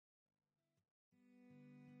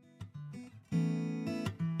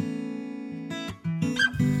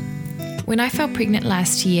When I fell pregnant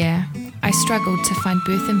last year, I struggled to find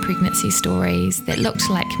birth and pregnancy stories that looked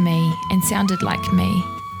like me and sounded like me.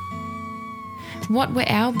 What were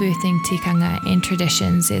our birthing tikanga and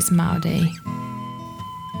traditions as Māori?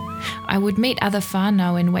 I would meet other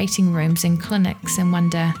whānau in waiting rooms and clinics and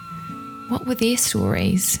wonder, what were their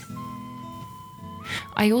stories?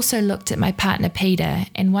 I also looked at my partner Peter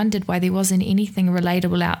and wondered why there wasn't anything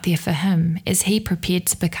relatable out there for him as he prepared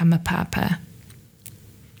to become a papa.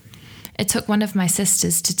 It took one of my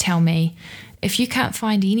sisters to tell me, if you can't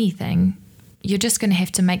find anything, you're just going to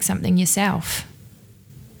have to make something yourself.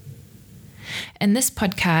 In this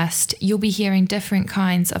podcast, you'll be hearing different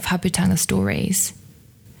kinds of haputanga stories.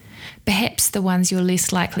 Perhaps the ones you're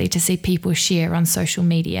less likely to see people share on social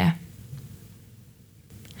media.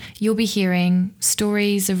 You'll be hearing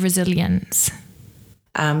stories of resilience.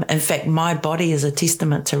 In fact, my body is a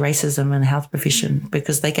testament to racism in the health profession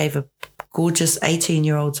because they gave a gorgeous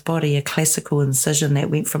 18-year-old's body a classical incision that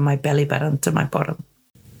went from my belly button to my bottom.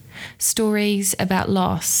 Stories about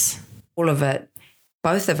loss. All of it,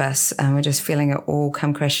 both of us, we're just feeling it all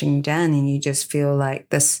come crashing down, and you just feel like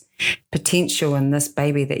this potential in this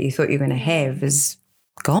baby that you thought you were going to have is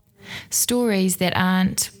gone. Stories that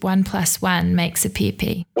aren't 1 + 1 makes a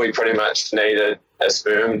pepe. We pretty much needed a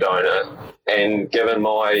sperm donor, and given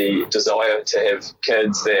my desire to have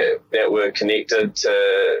kids that were connected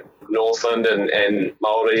to Northland and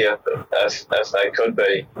Māori if they could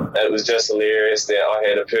be, it was just hilarious that I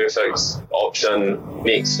had a perfect option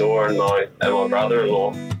next door in my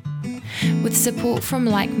brother-in-law. With support from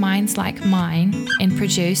Like Minds Like Mine and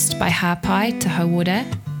produced by Hapai Te Hauora,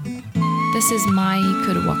 this is Mai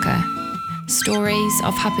Kurawaka, Stories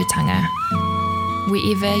of Haputanga,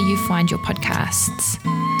 wherever you find your podcasts.